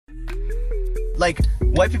like,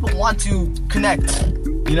 white people want to connect,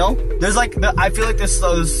 you know? There's like, I feel like there's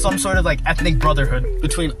some sort of like ethnic brotherhood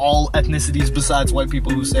between all ethnicities besides white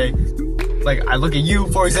people who say, like, I look at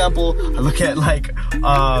you, for example, I look at like,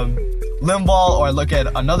 Limbaugh, or I look at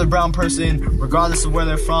another brown person, regardless of where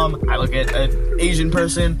they're from, I look at an Asian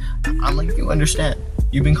person, I'm like, you understand.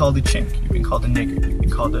 You've been called a chink, you've been called a nigger, you've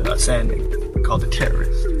been called a sanding, you've been called a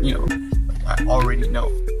terrorist, you know. I already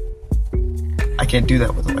know. I can't do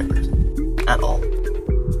that with a white person at all.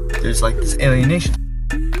 There's like this alienation.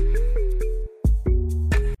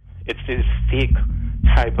 It's this fake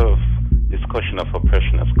type of discussion of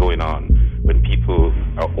oppression that's going on when people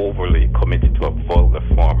are overly committed to a vulgar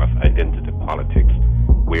form of identity politics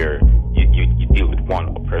where you deal with one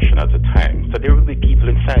oppression at a time. So there will be people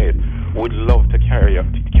inside who would love to carry out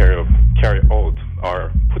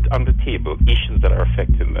or put on the table issues that are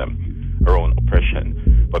affecting them around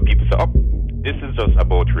oppression. But people say, oh, this is just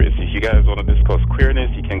about race. If you guys want to discuss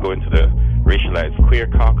queerness, you can go into the racialized queer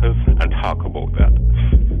caucus and talk about that.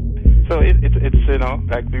 So it's you know,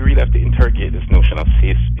 like, we really have to interrogate this notion of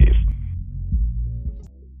safe space.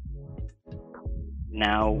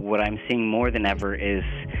 Now, what I'm seeing more than ever is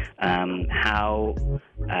how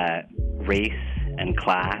race and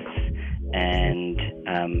class and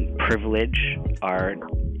privilege are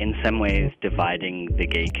in some ways dividing the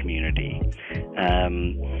gay community.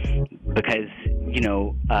 Because, you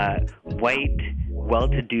know, white,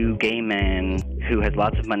 well-to-do gay man who has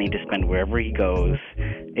lots of money to spend wherever he goes,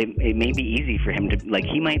 it may be easy for him to, like,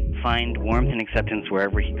 he might find warmth and acceptance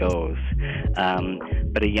wherever he goes.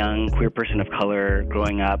 But a young queer person of color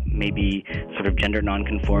growing up, maybe sort of gender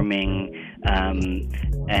non-conforming,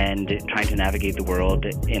 and trying to navigate the world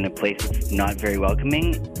in a place that's not very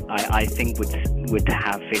welcoming, I think would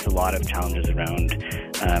face a lot of challenges around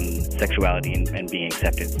sexuality and being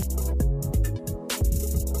accepted.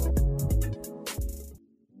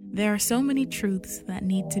 There are so many truths that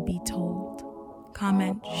need to be told.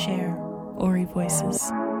 Comment, share, Ori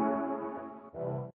Voices.